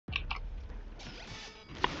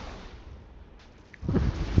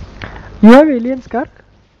You have alien scar?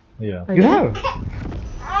 Yeah. I You think. have?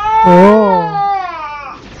 Oh.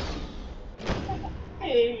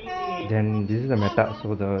 Then this is the meta.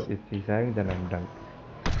 So if he's having, then I'm done.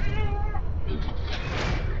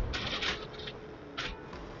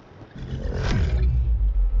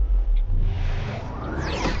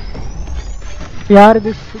 Yeah,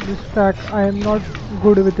 this track I am not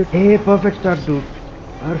good with it. Hey, perfect start, dude.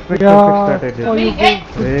 Perfect Yeah, start I did. for you, bro. Good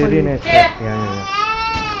for Very you. nice start.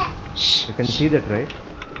 Yeah. You can see that, right?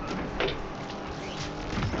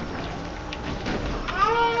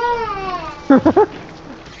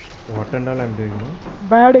 What and all I'm doing, no?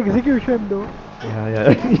 Bad execution though.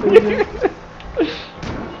 Yeah.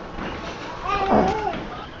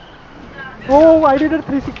 Oh, I did a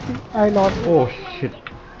 360. I lost. Oh shit.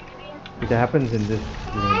 It happens in this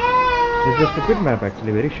lane. This is a stupid map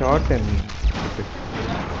actually. Very short and stupid.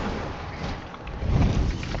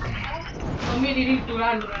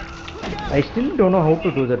 I still don't know how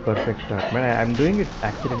to do that perfect start. Man, I'm doing it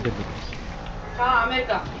accidentally.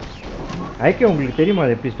 ஐக்கே உங்களுக்கு தெரியுமா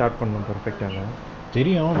அது எப்படி start பண்ணணும் பெர்ஃபெக்ட்டான?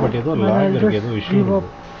 தெரியும் but ஏதோ Man, lock I'll இருக்கு just ஏதோ issue give up.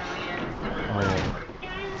 இருக்கு.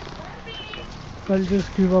 I'll just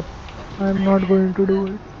give up. I'm not going to do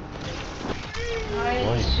it.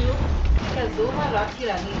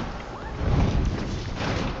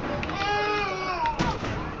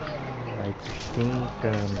 I think maybe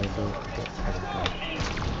I will crash.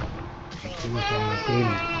 He is on the tail.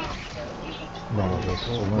 No, there's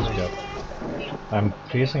so much gap. I'm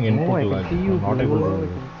facing input I can lag. see you, I'm not bro. able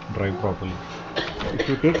to drive properly. If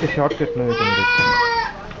you take the shortcut now you can get some.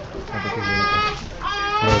 But it is very tough.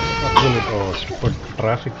 But actually, but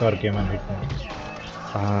traffic car came and hit me.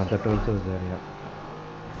 That also is there, yeah.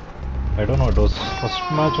 I don't know, it was first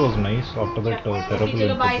match was nice, after that terrible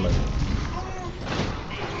input lag.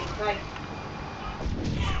 Bye.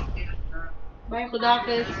 Bye, Khuda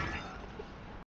Hafiz.